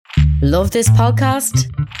Love this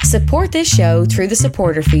podcast? Support this show through the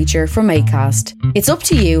supporter feature from Acast. It's up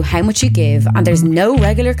to you how much you give and there's no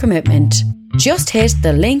regular commitment. Just hit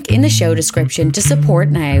the link in the show description to support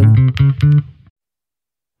now.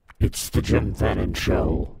 It's the Jim Fannin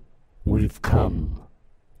Show. We've come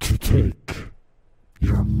to take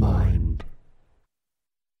your mind.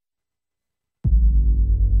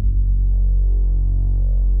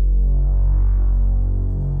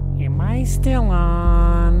 Am I still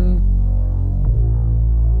on?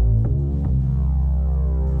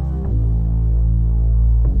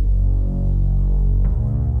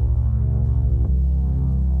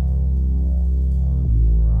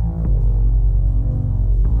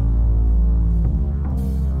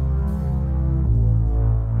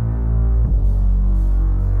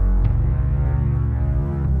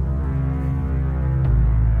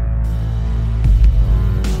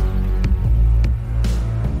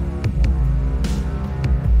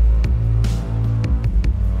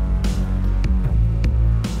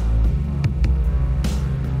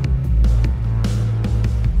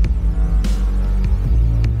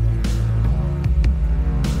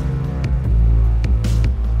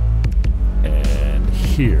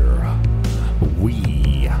 Here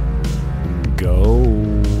we go.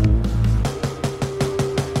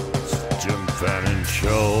 It's Jim Fannin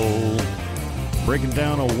Show. Breaking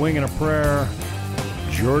down a wing and a prayer.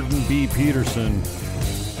 Jordan B. Peterson.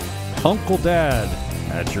 Uncle Dad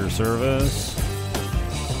at your service.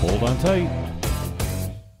 Hold on tight.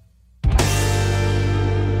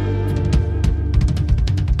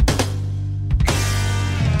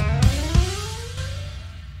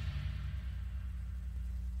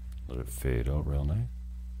 Fade out real nice.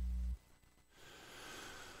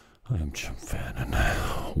 I am Jim Fannin.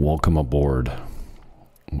 Welcome aboard.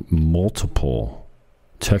 Multiple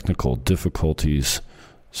technical difficulties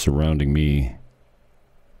surrounding me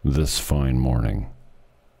this fine morning.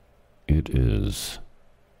 It is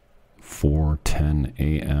 4:10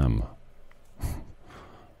 a.m.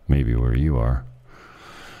 Maybe where you are.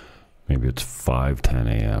 Maybe it's 5:10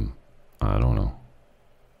 a.m. I don't know.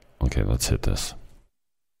 Okay, let's hit this.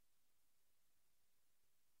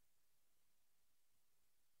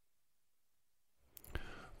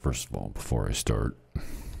 First of all, before I start,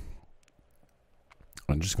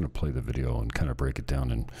 I'm just going to play the video and kind of break it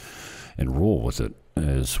down and roll with it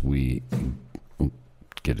as we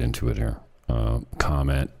get into it here.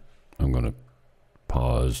 Comment. I'm going to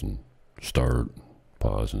pause and start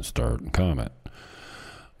and comment.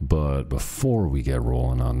 But before we get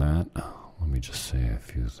rolling on that, let me just say a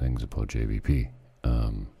few things about JBP.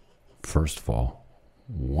 First of all,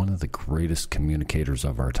 one of the greatest communicators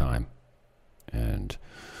of our time. And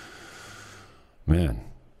man,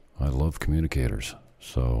 I love communicators.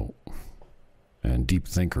 So, and deep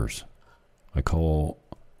thinkers. I call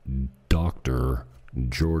Dr.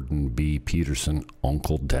 Jordan B. Peterson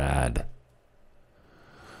Uncle Dad.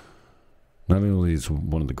 Not only is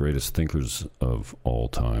one of the greatest thinkers of all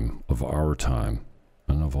time, of our time,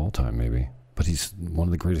 and of all time maybe, but he's one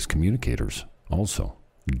of the greatest communicators also.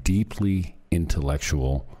 Deeply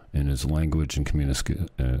intellectual, and his language and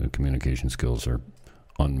communication skills are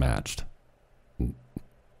unmatched.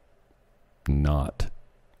 Not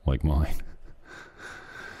like mine.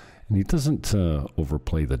 And he doesn't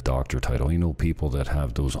overplay the doctor title. You know, people that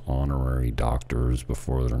have those honorary doctors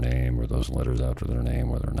before their name or those letters after their name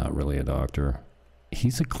where they're not really a doctor.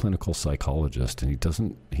 He's a clinical psychologist, and he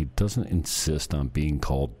doesn't insist on being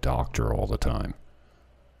called doctor all the time.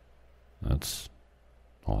 That's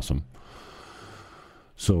awesome.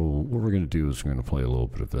 So what we're going to do is we're going to play a little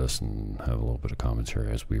bit of this and have a little bit of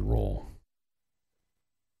commentary as we roll.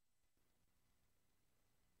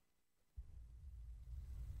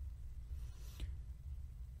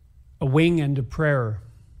 A wing and a prayer,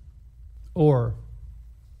 or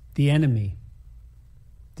the enemy.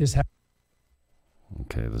 Okay,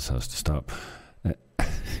 this has to stop.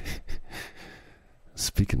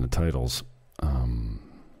 Speaking of titles,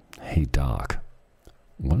 hey Doc,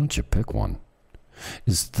 why don't you pick one?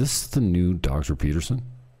 Is this the new Dr. Peterson?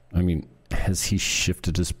 I mean, has he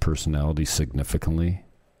shifted his personality significantly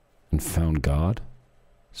and found God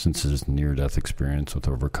since his near-death experience with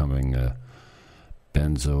overcoming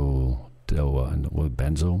benzo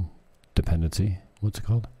dependency? What's it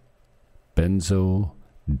called?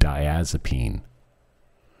 Benzodiazepine.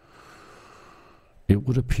 It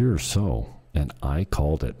would appear so, and I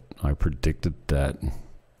called it. I predicted that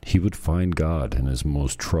he would find God in his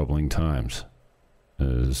most troubling times,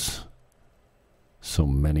 as so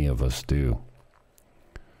many of us do.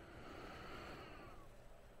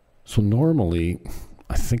 So normally,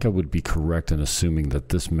 I think I would be correct in assuming that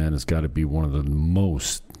this man has got to be one of the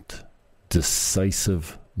most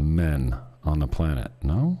decisive men on the planet.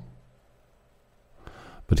 No?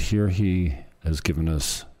 But here he has given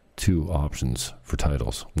us two options for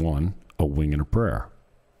titles. One, A Wing and a Prayer.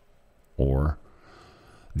 Or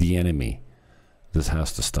The Enemy. This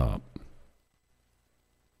has to stop.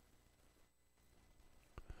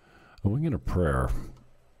 A Wing and a Prayer,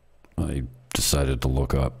 I decided to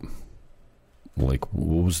look up, like,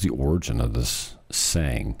 what was the origin of this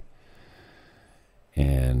saying?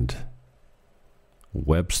 And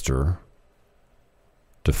Webster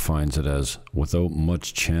defines it as without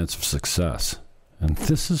much chance of success. And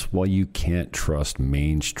this is why you can't trust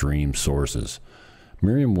mainstream sources.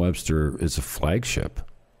 Merriam-Webster is a flagship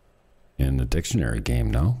in the dictionary game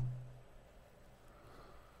now.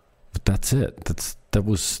 But that's it. That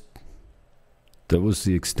was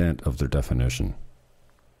the extent of their definition.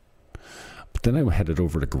 But then I headed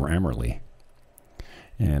over to Grammarly.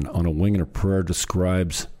 And On a Wing and a Prayer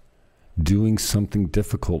describes doing something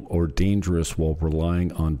difficult or dangerous while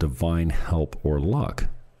relying on divine help or luck.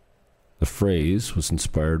 The phrase was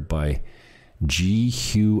inspired by G.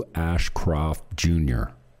 Hugh Ashcroft Jr.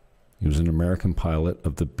 He was an American pilot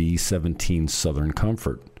of the B-17 Southern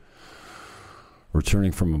Comfort.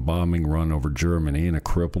 Returning from a bombing run over Germany in a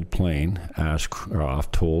crippled plane,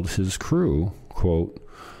 Ashcroft told his crew, quote,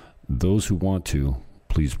 "Those who want to,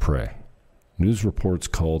 please pray." News reports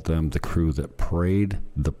called them the crew that prayed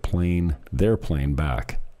their plane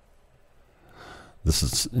back.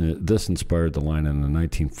 This inspired the line in the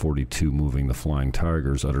 1942 movie The Flying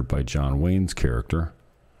Tigers, uttered by John Wayne's character,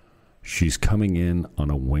 "She's coming in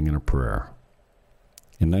on a wing and a prayer."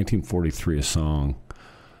 In 1943, a song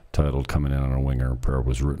titled "Coming In on a Wing and a Prayer"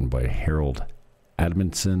 was written by Harold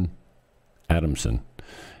Adamson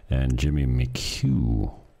and Jimmy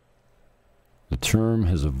McHugh. The term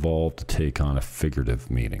has evolved to take on a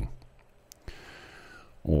figurative meaning.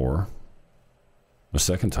 Or, a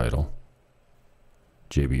second title,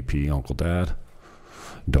 JBP, Uncle Dad,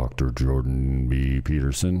 Dr. Jordan B.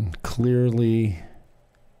 Peterson. Clearly,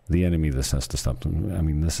 The Enemy, this has to stop. I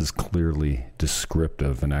mean, this is clearly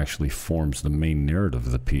descriptive and actually forms the main narrative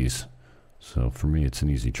of the piece. So for me, it's an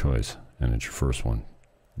easy choice. And it's your first one,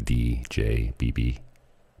 DJBP.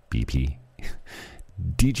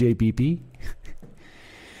 DJBP?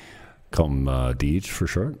 Call him Deej for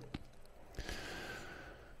short.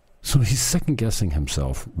 So he's second-guessing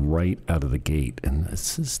himself right out of the gate. And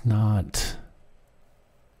this is not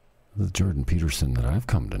the Jordan Peterson that I've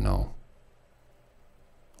come to know.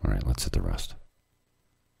 All right, let's hit the rest.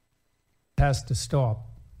 It has to stop.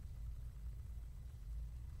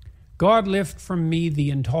 God, lift from me the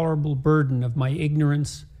intolerable burden of my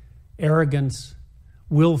ignorance, arrogance,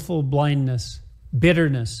 willful blindness,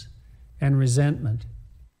 bitterness, and resentment.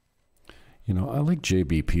 You know, I like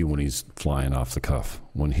JBP when he's flying off the cuff,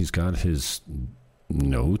 when he's got his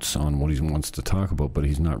notes on what he wants to talk about, but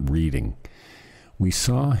he's not reading. We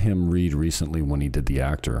saw him read recently when he did The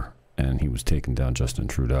Actor, and he was taking down Justin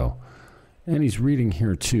Trudeau. And he's reading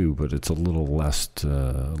here too, but it's a little less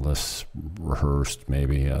rehearsed,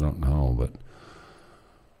 maybe. I don't know, but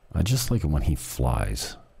I just like it when he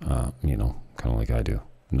flies, kind of like I do.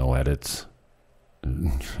 No edits.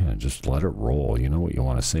 Yeah, just let it roll. You know what you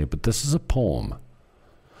want to say. But this is a poem,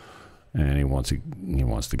 and he wants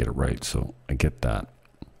to get it right, so I get that.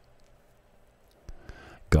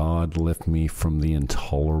 God, lift me from the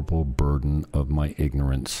intolerable burden of my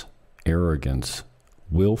ignorance, arrogance,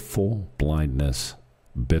 willful blindness,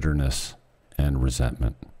 bitterness, and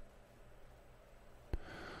resentment.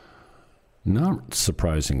 Not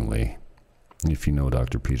surprisingly, if you know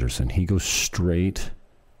Dr. Peterson, he goes straight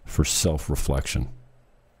for self-reflection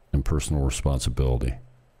and personal responsibility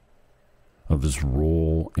of his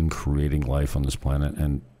role in creating life on this planet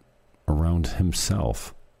and around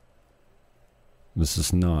himself. This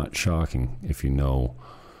is not shocking if you know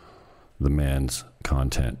the man's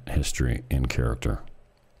content, history, and character.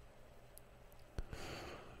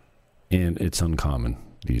 And it's uncommon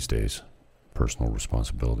these days. Personal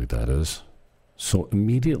responsibility, that is. So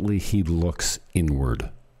immediately he looks inward,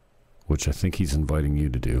 which I think he's inviting you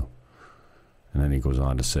to do. And then he goes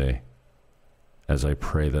on to say, as I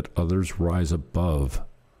pray that others rise above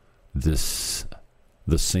the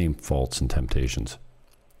same faults and temptations.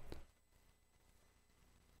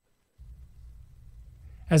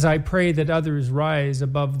 As I pray that others rise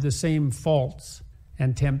above the same faults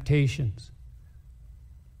and temptations.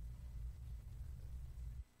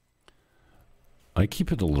 I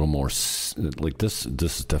keep it a little more like this.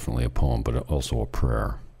 This is definitely a poem, but also a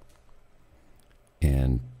prayer.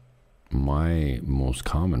 And my most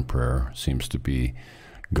common prayer seems to be,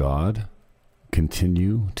 God,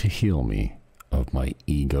 continue to heal me of my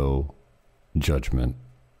ego judgment,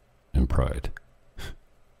 and pride.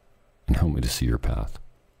 And help me to see your path,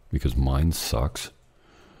 because mine sucks.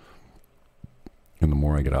 And the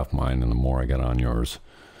more I get off mine and the more I get on yours,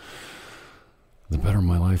 the better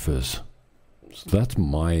my life is. So that's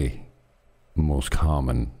my most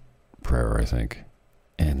common prayer, I think.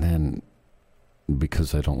 And then,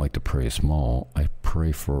 because I don't like to pray small, I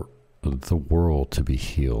pray for the world to be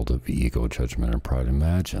healed of ego, judgment, and pride.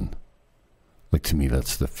 Imagine. Like, to me,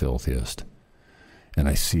 that's the filthiest. And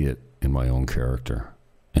I see it in my own character.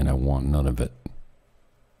 And I want none of it.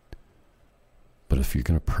 But if you're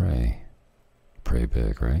going to pray, pray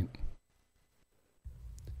big, right?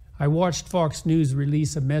 I watched Fox News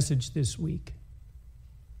release a message this week.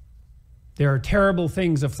 There are terrible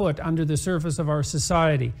things afoot under the surface of our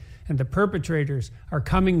society, and the perpetrators are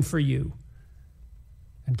coming for you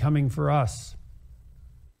and coming for us.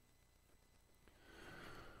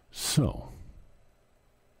 So,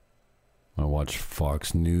 I watched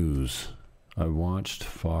Fox News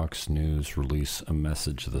release a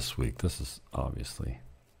message this week. This is obviously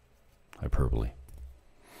hyperbole.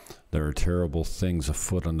 There are terrible things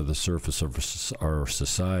afoot under the surface of our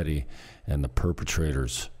society, and the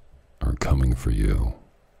perpetrators are coming for you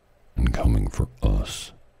and coming for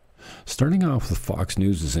us. Starting off with Fox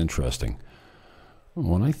News is interesting.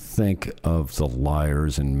 When I think of the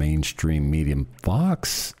liars in mainstream media,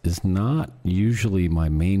 Fox is not usually my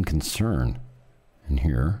main concern. And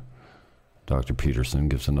here, Dr. Peterson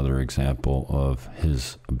gives another example of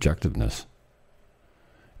his objectiveness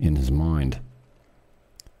in his mind.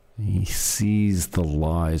 He sees the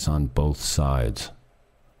lies on both sides,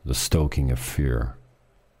 the stoking of fear,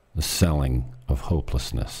 the selling of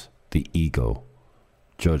hopelessness, the ego,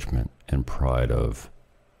 judgment, and pride of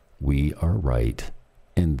we are right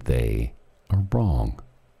and they are wrong.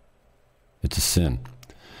 It's a sin.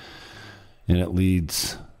 And it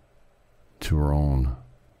leads to our own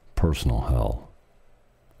personal hell.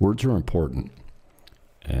 Words are important,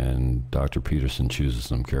 and Dr. Peterson chooses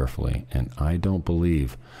them carefully. And I don't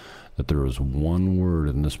believe that there is one word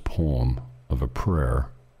in this poem of a prayer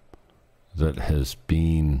that has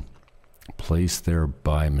been placed there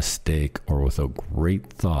by mistake or with a great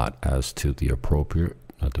thought as to the appropriateness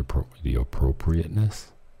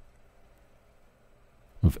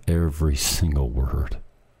of every single word.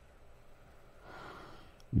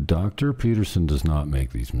 Dr. Peterson does not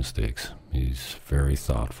make these mistakes. He's very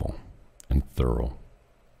thoughtful and thorough.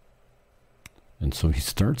 And so he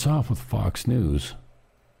starts off with Fox News,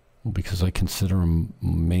 because I consider him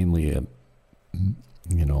mainly a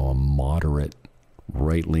moderate,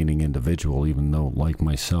 right-leaning individual, even though, like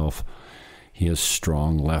myself, he has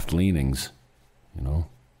strong left leanings.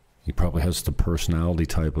 He probably has the personality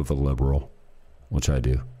type of a liberal, which I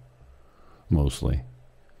do, mostly.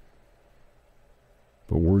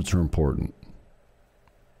 But words are important,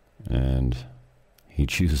 and he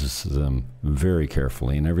chooses them very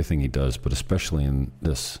carefully in everything he does, but especially in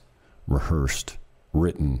this rehearsed,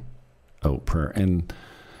 written out prayer. And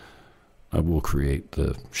I will create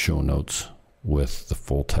the show notes with the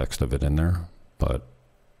full text of it in there, but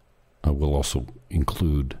I will also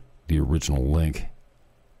include the original link,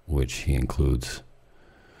 which he includes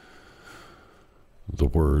the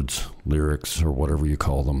words, lyrics, or whatever you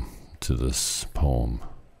call them, to this poem,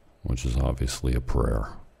 which is obviously a prayer.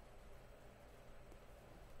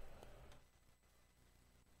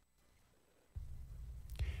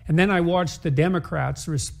 And then I watched the Democrats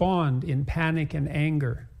respond in panic and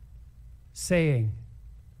anger, saying,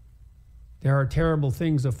 there are terrible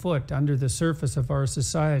things afoot under the surface of our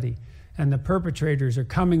society, and the perpetrators are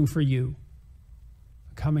coming for you,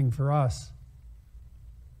 coming for us.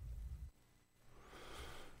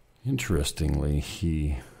 Interestingly,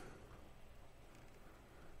 he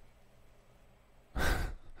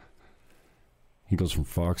goes from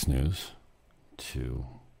Fox News to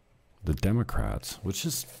the Democrats, which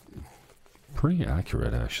is pretty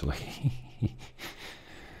accurate, actually,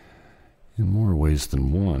 in more ways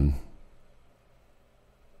than one,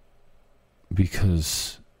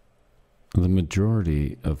 because the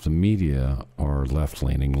majority of the media are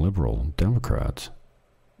left-leaning liberal Democrats,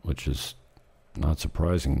 which is not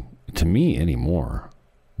surprising to me anymore,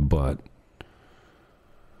 but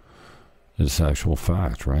it's actual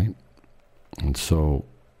fact, right? And so,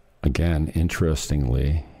 again,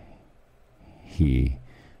 interestingly, he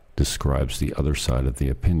describes the other side of the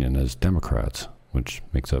opinion as Democrats, which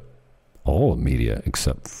makes up all media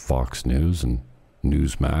except Fox News and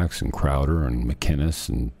Newsmax and Crowder and McInnes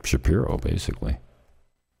and Shapiro, basically.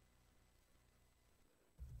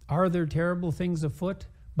 Are there terrible things afoot,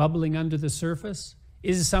 bubbling under the surface?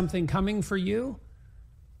 Is something coming for you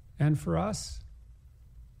and for us?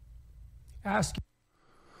 Ask.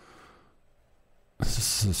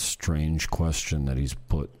 This is a strange question that he's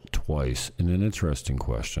put twice, and an interesting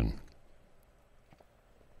question.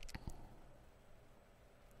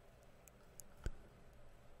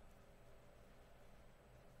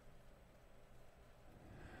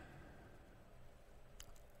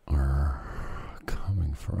 Are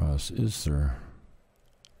coming for us? Is there?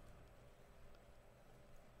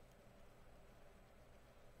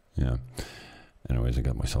 Yeah. Anyways, I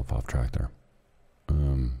got myself off track there.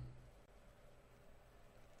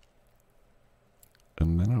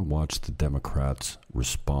 And then I watched the Democrats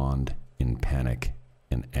respond in panic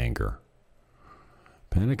and anger.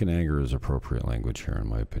 Panic and anger is appropriate language here, in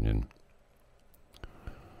my opinion.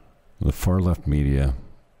 The far left media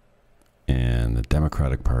and the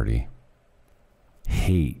Democratic Party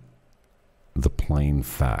hate the plain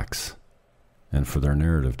facts and for their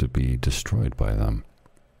narrative to be destroyed by them.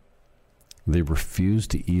 They refuse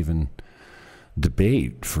to even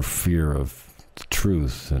debate for fear of the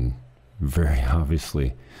truth and very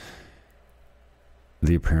obviously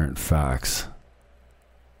the apparent facts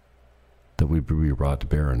that would be brought to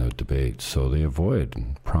bear in a debate. So they avoid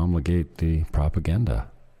and promulgate the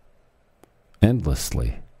propaganda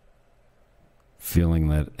endlessly, feeling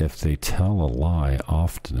that if they tell a lie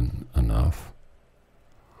often enough,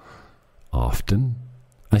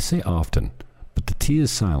 I say often, but the T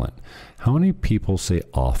is silent. How many people say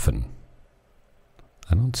often?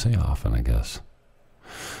 I don't say often, I guess.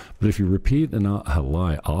 But if you repeat a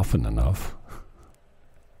lie often enough,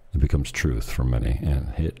 it becomes truth for many,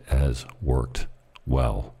 and it has worked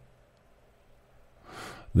well.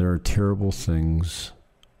 There are terrible things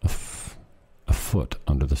afoot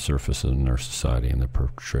under the surface in our society, and the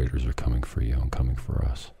perpetrators are coming for you and coming for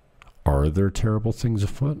us. Are there terrible things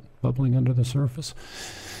afoot, bubbling under the surface?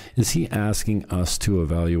 Is he asking us to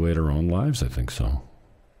evaluate our own lives? I think so.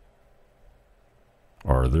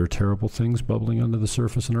 Are there terrible things bubbling under the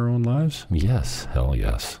surface in our own lives? Yes, hell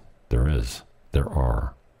yes. There is. There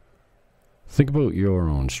are. Think about your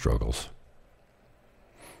own struggles.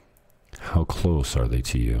 How close are they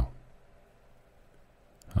to you?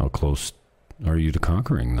 How close are you to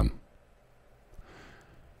conquering them?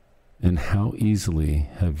 And how easily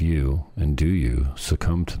have you and do you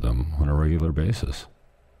succumb to them on a regular basis?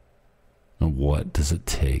 And what does it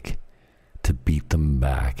take to beat them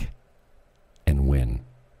back and win?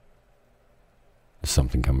 Is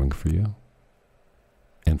something coming for you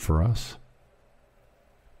and for us?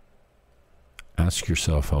 Ask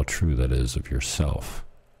yourself how true that is of yourself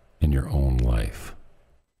in your own life.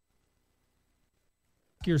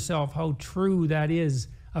 Ask yourself how true that is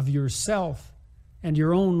of yourself and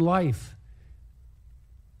your own life.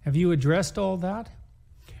 Have you addressed all that?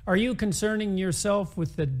 Are you concerning yourself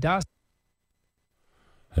with the dust?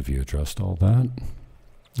 Have you addressed all that?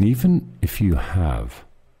 Even if you have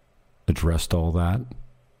addressed all that,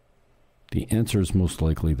 the answer is most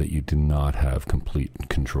likely that you do not have complete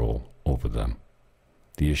control over them.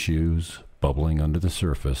 The issues bubbling under the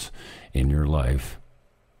surface in your life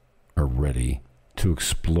are ready to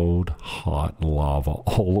explode hot lava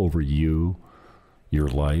all over you, your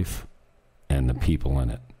life, and the people in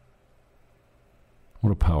it.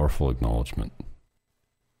 What a powerful acknowledgement.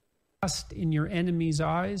 Dust in your enemy's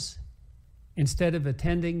eyes instead of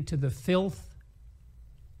attending to the filth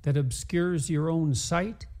that obscures your own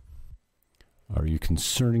sight? Are you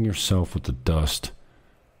concerning yourself with the dust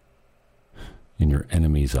in your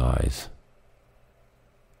enemy's eyes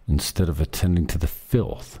instead of attending to the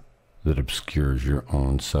filth that obscures your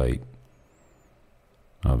own sight?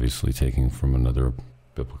 Obviously taking from another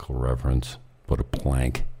biblical reference, put a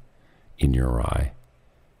plank in your eye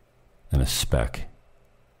and a speck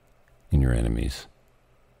in your enemies.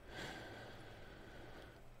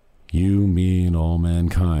 You, me, and all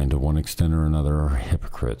mankind, to one extent or another, are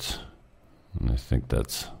hypocrites. And I think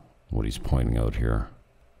that's what he's pointing out here.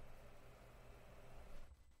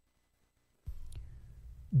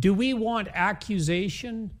 Do we want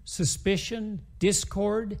accusation, suspicion,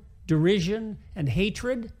 discord, derision, and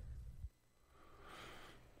hatred?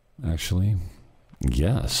 Actually,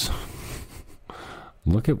 yes.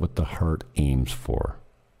 Look at what the heart aims for.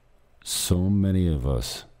 So many of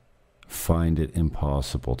us find it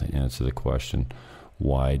impossible to answer the question,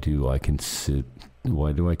 why do I continue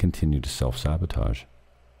to self-sabotage?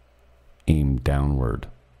 Aim downward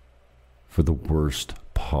for the worst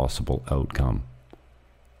possible outcome,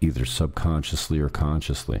 either subconsciously or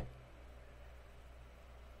consciously.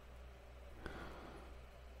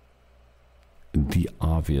 The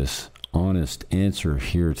obvious, honest answer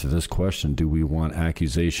here to this question, do we want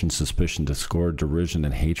accusation, suspicion, discord, derision,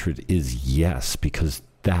 and hatred, is yes, because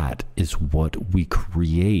that is what we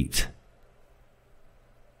create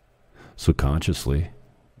So consciously,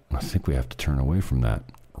 I think we have to turn away from that.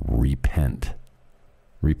 Repent.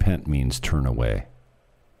 Repent means turn away.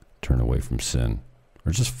 Turn away from sin.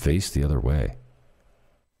 Or just face the other way.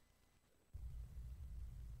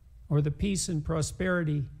 Or the peace and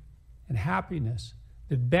prosperity and happiness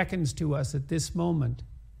that beckons to us at this moment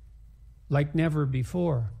like never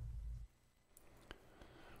before.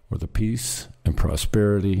 Or the peace and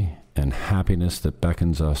prosperity and happiness that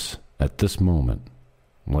beckons us at this moment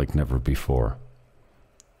like never before.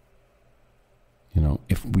 You know,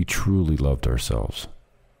 if we truly loved ourselves,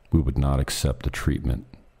 we would not accept the treatment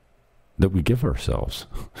that we give ourselves.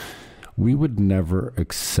 We would never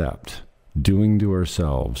accept doing to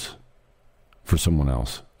ourselves for someone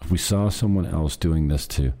else. If we saw someone else doing this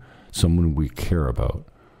to someone we care about,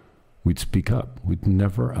 we'd speak up. We'd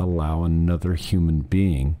never allow another human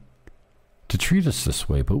being to treat us this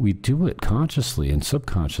way, but we do it consciously and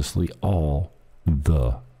subconsciously all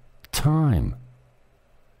the time.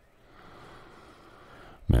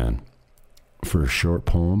 Man, for a short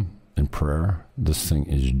poem and prayer, this thing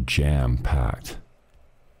is jam-packed.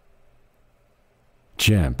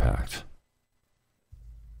 Jam-packed.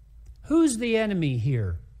 Who's the enemy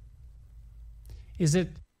here? Is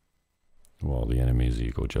it... Well, the enemy is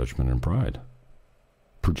ego, judgment, and pride.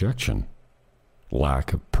 Projection.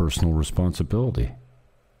 Lack of personal responsibility.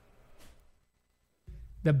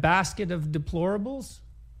 the basket of deplorables?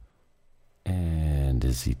 And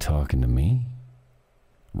is he talking to me?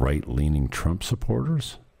 Right-leaning Trump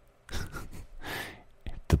supporters?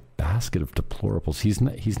 The basket of deplorables.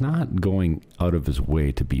 He's not going out of his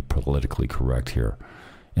way to be politically correct here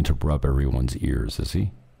and to rub everyone's ears, is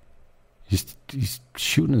he? He's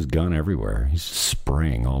shooting his gun everywhere. He's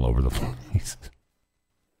spraying all over the place.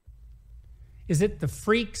 Is it the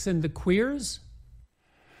freaks and the queers?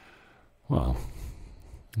 Well,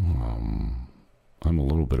 I'm a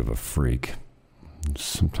little bit of a freak.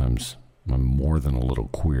 Sometimes I'm more than a little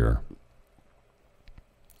queer.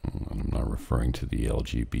 I'm not referring to the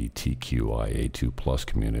LGBTQIA2 plus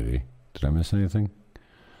community. Did I miss anything?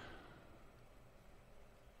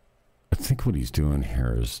 I think what he's doing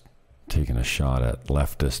here is taking a shot at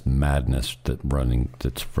leftist madness that's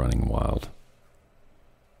running wild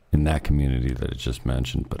in that community that I just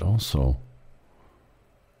mentioned, but also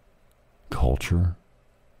culture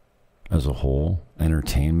as a whole,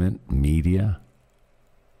 entertainment, media.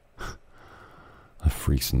 The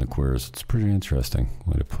freaks and the queers. It's a pretty interesting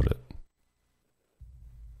way to put it.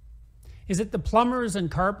 Is it the plumbers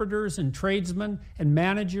and carpenters and tradesmen and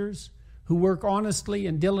managers who work honestly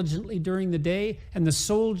and diligently during the day, and the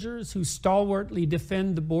soldiers who stalwartly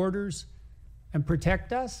defend the borders and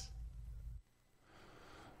protect us?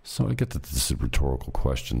 So I get that this is rhetorical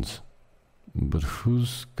questions, but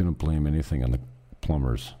who's going to blame anything on the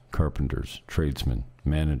plumbers, carpenters, tradesmen,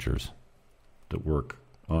 managers that work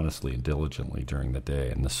honestly and diligently during the day,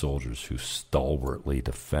 and the soldiers who stalwartly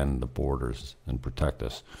defend the borders and protect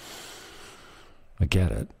us? I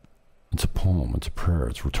get it. It's a poem, it's a prayer,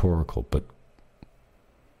 it's rhetorical, but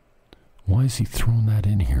why is he throwing that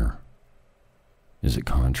in here? Is it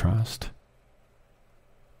contrast?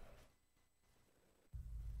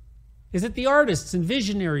 Is it the artists and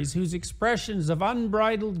visionaries whose expressions of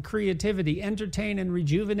unbridled creativity entertain and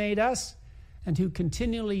rejuvenate us, and who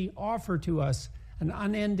continually offer to us an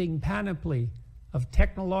unending panoply of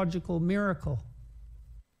technological miracle?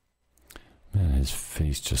 Man, his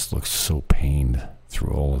face just looks so pained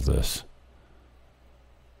through all of this.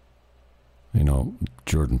 You know,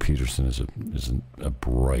 Jordan Peterson is a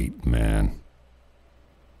bright man.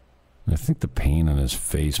 And I think the pain on his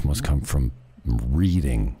face must come from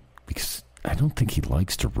reading, because I don't think he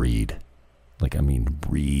likes to read.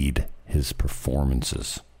 Read his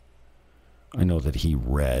performances. I know that he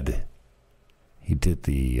did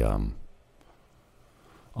the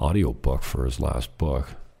audio book for his last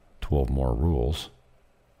book, 12 More Rules.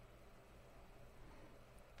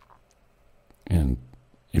 And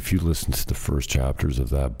if you listen to the first chapters of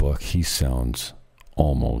that book, he sounds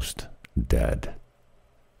almost dead.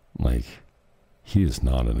 Like, he is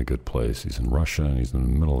not in a good place. He's in Russia, and he's in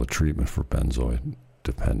the middle of treatment for benzoid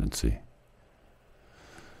dependency.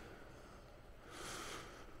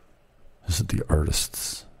 This is the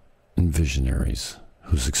artists and visionaries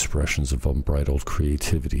whose expressions of unbridled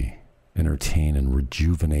creativity entertain and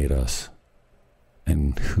rejuvenate us,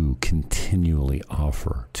 and who continually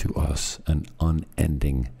offer to us an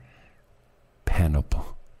unending panoply?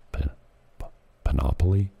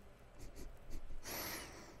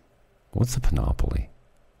 What's a panoply?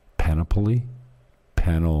 Panoply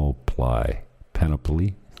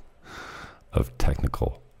of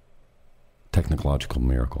technological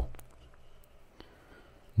miracle.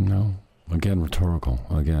 No, Again, rhetorical.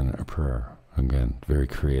 Again, a prayer. Again, very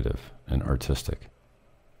creative and artistic.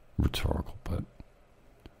 Rhetorical, but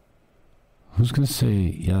who's going to say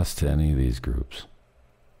yes to any of these groups?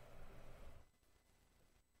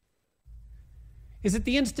 Is it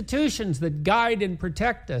the institutions that guide and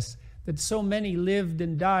protect us that so many lived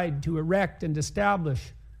and died to erect and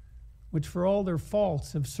establish, which for all their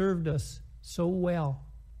faults have served us so well?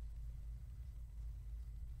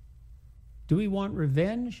 Do we want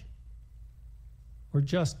revenge or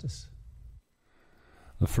justice?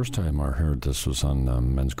 The first time I heard this was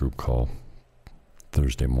on Men's Group Call,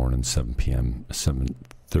 Thursday morning, 7 p.m.,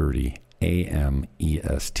 7:30 a.m.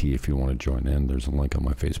 EST. If you want to join in, there's a link on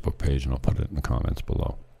my Facebook page, and I'll put it in the comments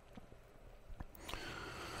below.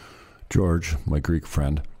 George, my Greek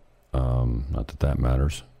friend, not that that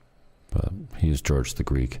matters, but he is George the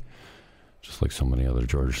Greek, just like so many other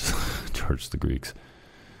Georges, George the Greeks.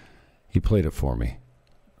 He played it for me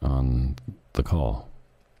on the call.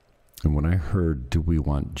 And when I heard, do we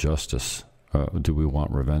want justice? Do we want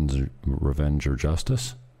revenge or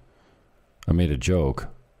justice? I made a joke.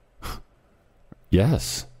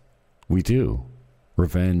 Yes, we do.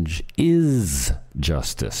 Revenge is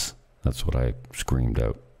justice. That's what I screamed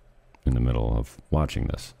out in the middle of watching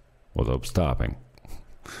this without stopping.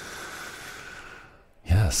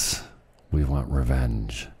 Yes, we want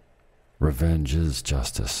revenge. Revenge is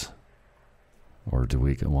justice. Or do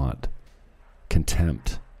we want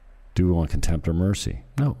contempt? Do we want contempt or mercy?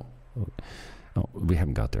 No. No, we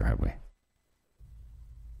haven't got there, have we?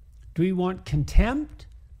 Do we want contempt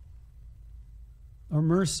or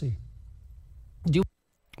mercy?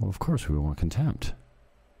 Well, of course we want contempt.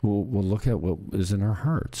 We'll look at what is in our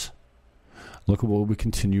hearts. Look at what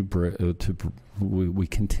we we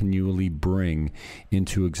continually bring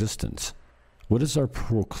into existence. What is our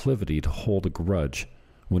proclivity to hold a grudge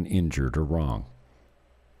when injured or wrong?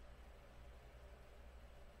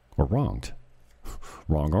 Or wronged.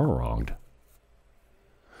 Wrong or wronged.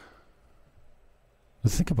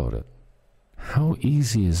 But think about it. How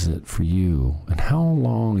easy is it for you, and how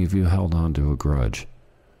long have you held on to a grudge?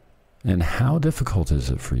 And how difficult is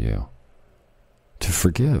it for you to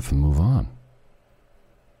forgive and move on?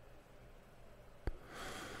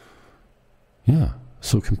 Yeah,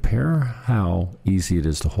 so compare how easy it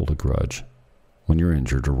is to hold a grudge when you're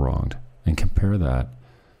injured or wronged, and compare that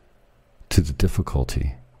to the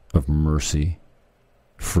difficulty of mercy,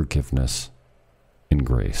 forgiveness, and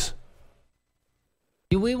grace.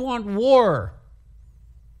 Do we want war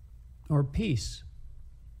or peace?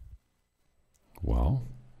 Well,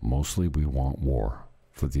 mostly we want war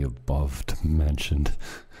for the above-mentioned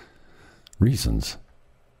reasons.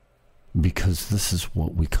 Because this is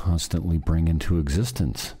what we constantly bring into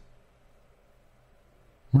existence.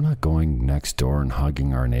 We're not going next door and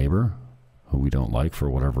hugging our neighbor, who we don't like for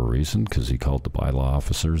whatever reason, because he called the bylaw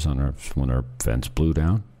officers on when our fence blew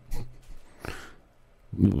down.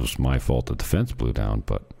 It was my fault that the fence blew down,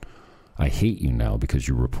 but I hate you now because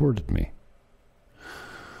you reported me.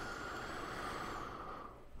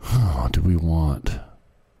 Do we want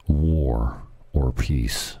war or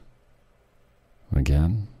peace?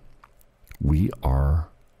 Again, we are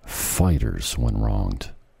fighters when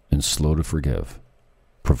wronged and slow to forgive,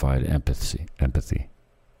 provide empathy,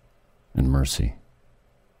 and mercy.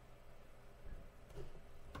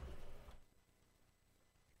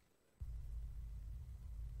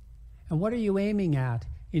 And what are you aiming at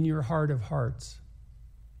in your heart of hearts?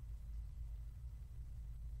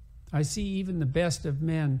 I see even the best of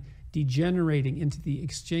men degenerating into the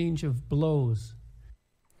exchange of blows.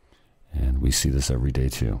 And we see this every day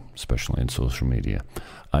too, especially in social media.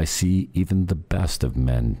 I see even the best of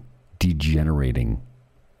men degenerating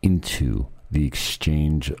into the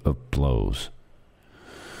exchange of blows.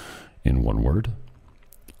 In one word,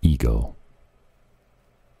 ego.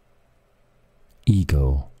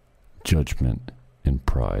 Ego, judgment, and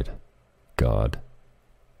pride. God,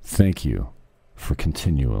 thank you for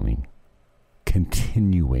continuing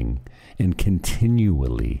and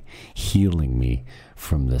continually healing me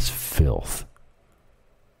from this filth.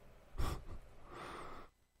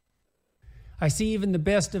 I see even the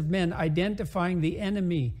best of men identifying the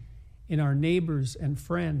enemy in our neighbors and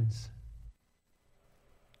friends.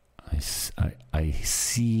 I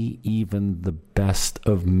see even the best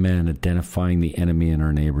of men identifying the enemy in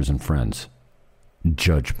our neighbors and friends.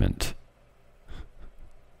 Judgment.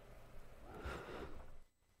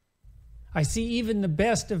 I see even the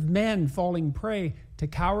best of men falling prey to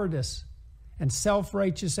cowardice and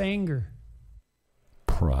self-righteous anger.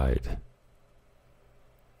 Pride.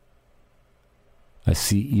 I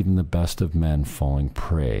see even the best of men falling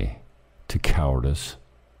prey to cowardice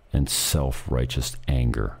and self-righteous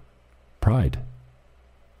anger. Pride.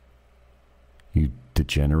 You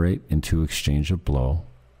degenerate into exchange of blow,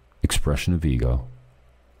 expression of ego.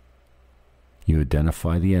 You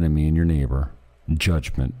identify the enemy in your neighbor,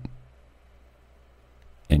 judgment,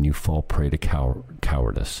 and you fall prey to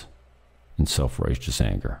cowardice and self-righteous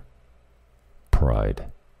anger. Pride.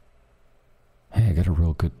 Hey, I got a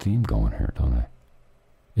real good theme going here, don't I?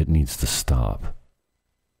 It needs to stop.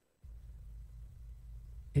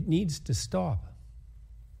 It needs to stop.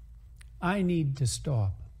 I need to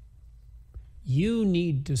stop. You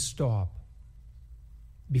need to stop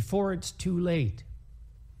before it's too late.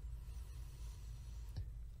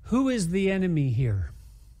 Who is the enemy here?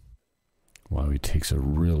 Wow, he takes a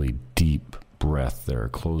really deep breath there,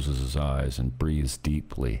 closes his eyes and breathes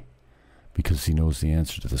deeply because he knows the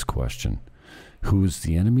answer to this question. Who is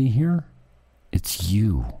the enemy here? It's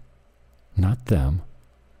you, not them.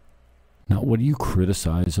 Not what do you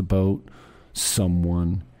criticize about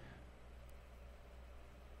someone.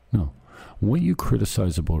 No, what you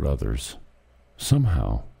criticize about others,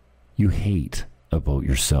 somehow you hate about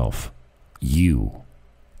yourself. You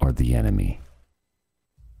are the enemy.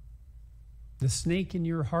 The snake in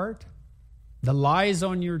your heart, the lies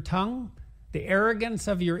on your tongue, the arrogance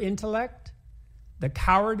of your intellect, the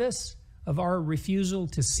cowardice of our refusal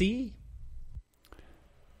to see.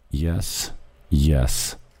 Yes,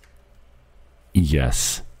 yes,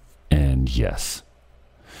 yes, and yes.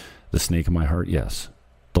 The snake in my heart, yes.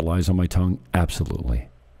 The lies on my tongue, absolutely.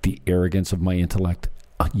 The arrogance of my intellect,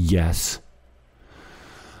 yes.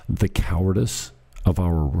 The cowardice of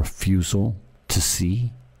our refusal to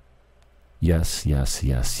see, yes, yes,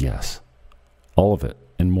 yes, yes. All of it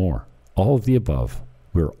and more. All of the above.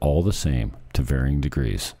 We're all the same to varying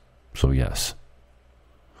degrees. So yes.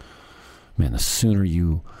 Man, the sooner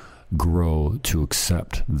you grow to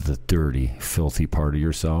accept the dirty, filthy part of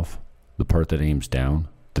yourself, the part that aims down,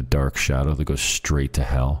 the dark shadow that goes straight to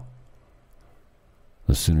hell,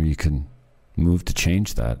 the sooner you can move to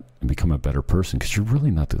change that and become a better person, because you're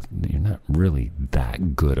not really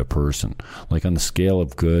that good a person. Like on the scale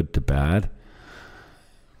of good to bad,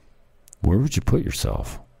 where would you put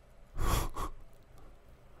yourself?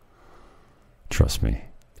 Trust me,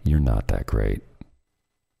 you're not that great.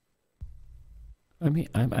 I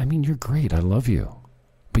mean, you're great. I love you.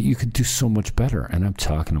 But you could do so much better. And I'm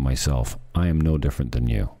talking to myself. I am no different than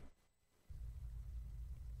you.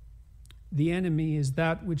 The enemy is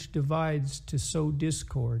that which divides to sow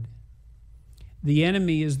discord. The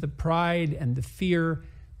enemy is the pride and the fear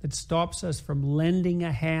that stops us from lending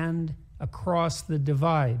a hand across the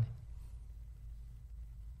divide.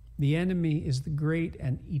 The enemy is the great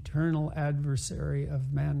and eternal adversary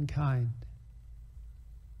of mankind.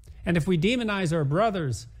 And if we demonize our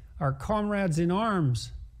brothers, our comrades in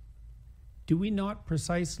arms, do we not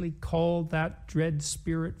precisely call that dread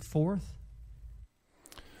spirit forth?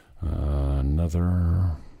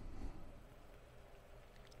 Another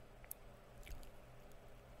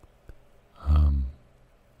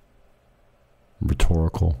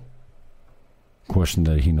rhetorical question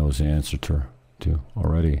that he knows the answer to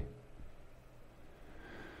already.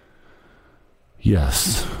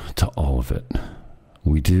 Yes, to all of it.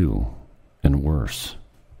 We do, and worse.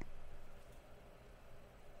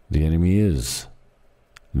 The enemy is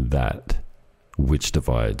that which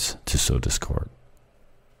divides to sow discord.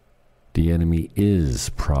 The enemy is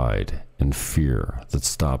pride and fear that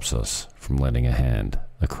stops us from lending a hand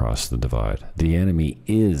across the divide. The enemy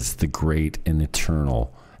is the great and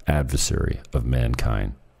eternal adversary of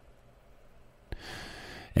mankind.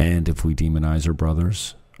 And if we demonize our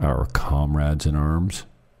brothers, our comrades in arms,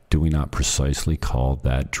 do we not precisely call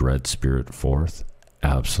that dread spirit forth?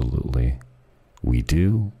 Absolutely. We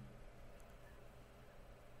do.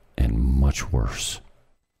 And much worse.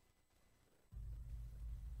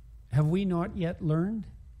 Have we not yet learned?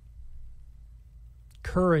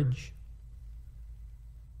 Courage,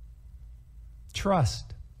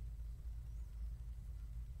 trust,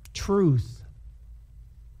 truth,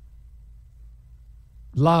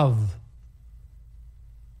 love,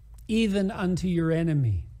 even unto your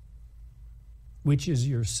enemy, which is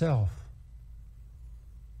yourself.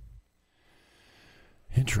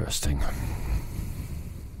 Interesting.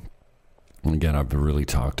 Again, I've really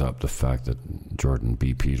talked up the fact that Jordan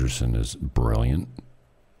B. Peterson is brilliant,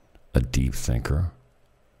 a deep thinker,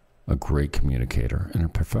 a great communicator, and a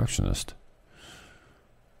perfectionist.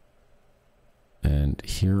 And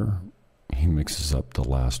here he mixes up the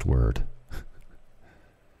last word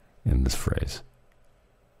in this phrase.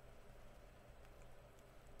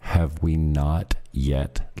 Have we not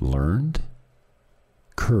yet learned?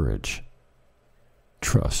 Courage,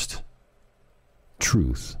 trust,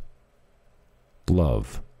 truth,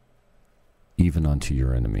 love, even unto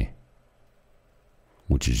your enemy,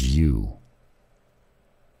 which is you.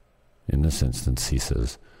 In this instance, he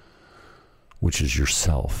says, which is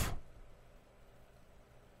yourself.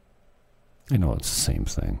 I know it's the same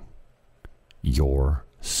thing.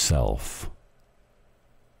 Yourself.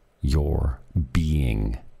 Your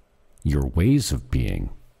being. Your ways of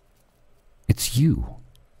being. It's you.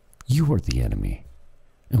 You are the enemy.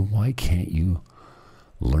 And why can't you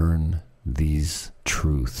learn these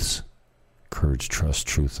truths? Courage, trust,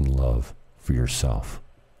 truth, and love for yourself.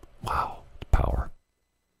 Wow, the power.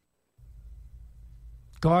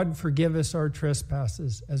 God, forgive us our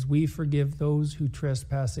trespasses as we forgive those who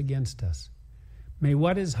trespass against us. May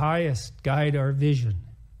what is highest guide our vision.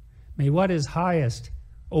 May what is highest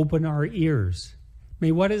open our ears.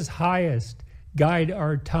 May what is highest guide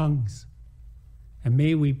our tongues. And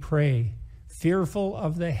may we pray, fearful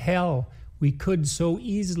of the hell we could so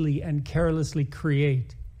easily and carelessly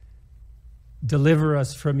create. Deliver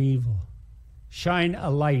us from evil. Shine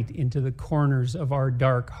a light into the corners of our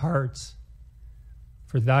dark hearts.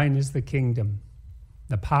 For thine is the kingdom,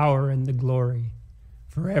 the power and the glory,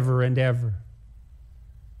 forever and ever.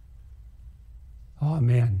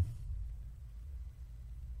 Amen.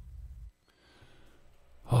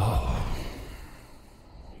 Oh,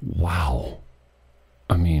 wow.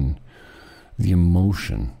 I mean, the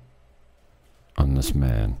emotion on this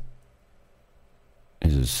man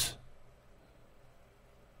is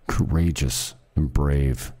courageous and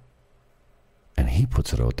brave. And he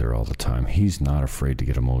puts it out there all the time. He's not afraid to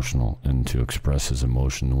get emotional and to express his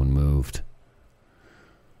emotion when moved.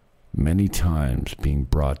 Many times being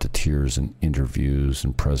brought to tears in interviews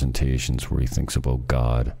and presentations where he thinks about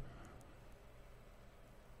God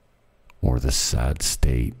or the sad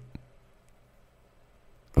state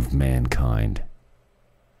of mankind.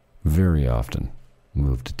 Very often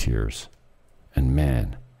moved to tears. And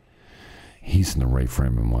man, he's in the right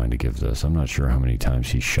frame of mind to give this. I'm not sure how many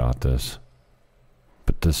times he shot this.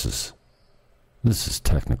 But this is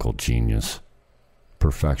technical genius.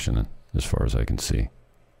 Perfection, as far as I can see.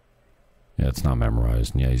 Yeah, it's not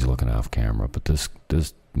memorized. And yeah, he's looking off camera. But this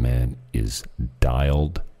man is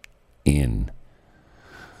dialed in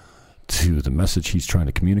to the message he's trying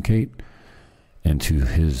to communicate and to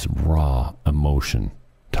his raw emotion.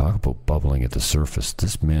 Talk about bubbling at the surface.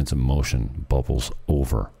 This man's emotion bubbles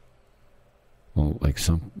over. Well, like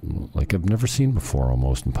I've never seen before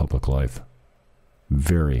almost in public life.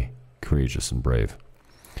 Very courageous and brave.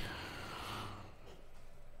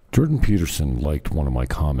 Jordan Peterson liked one of my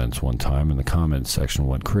comments one time, and the comment section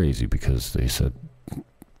went crazy because they said,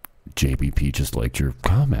 JBP just liked your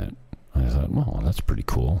comment. I thought, well, that's pretty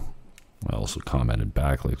cool. I also commented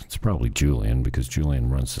back, like, it's probably Julian, because Julian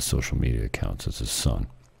runs the social media accounts. It's his son,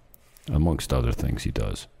 amongst other things he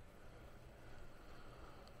does.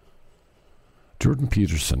 Jordan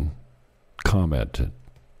Peterson commented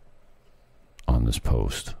on this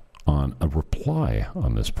post, on a reply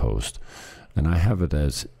on this post, and I have it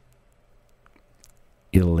as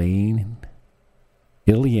Ileana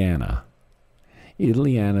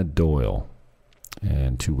Doyle.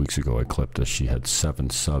 And 2 weeks ago I clipped this. She had 7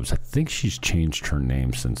 subs. I think she's changed her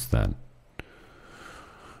name since then,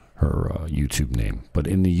 her YouTube name. But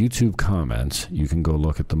in the YouTube comments, you can go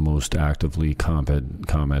look at the most actively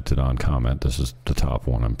commented on comment. This is the top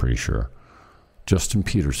one, I'm pretty sure. Justin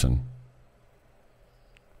Peterson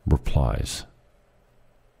replies.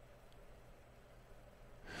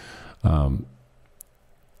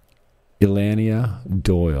 Ileana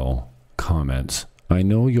Doyle comments, I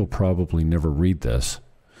know you'll probably never read this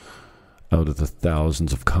out of the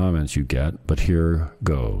thousands of comments you get, but here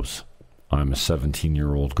goes. I'm a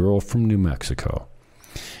 17-year-old girl from New Mexico,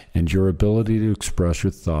 and your ability to express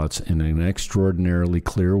your thoughts in an extraordinarily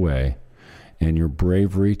clear way and your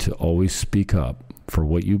bravery to always speak up for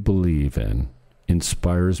what you believe in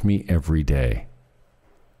inspires me every day.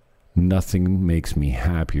 Nothing makes me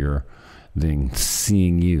happier than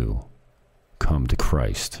seeing you come to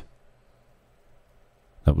Christ.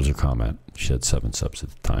 That was her comment. She had 7 subs at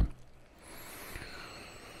the time.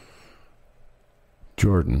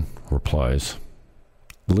 Jordan replies,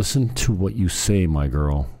 listen to what you say, my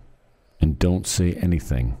girl, and don't say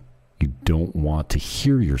anything you don't want to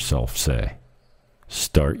hear yourself say.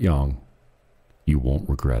 Start young. You won't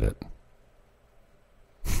regret it.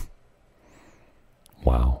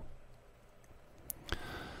 Wow.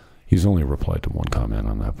 He's only replied to one comment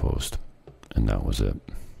on that post, and that was it.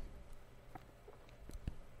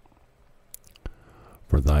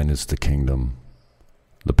 For thine is the kingdom,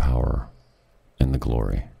 the power, and the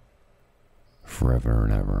glory, forever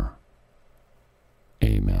and ever.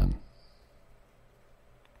 Amen.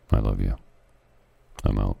 I love you.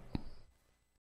 I'm out.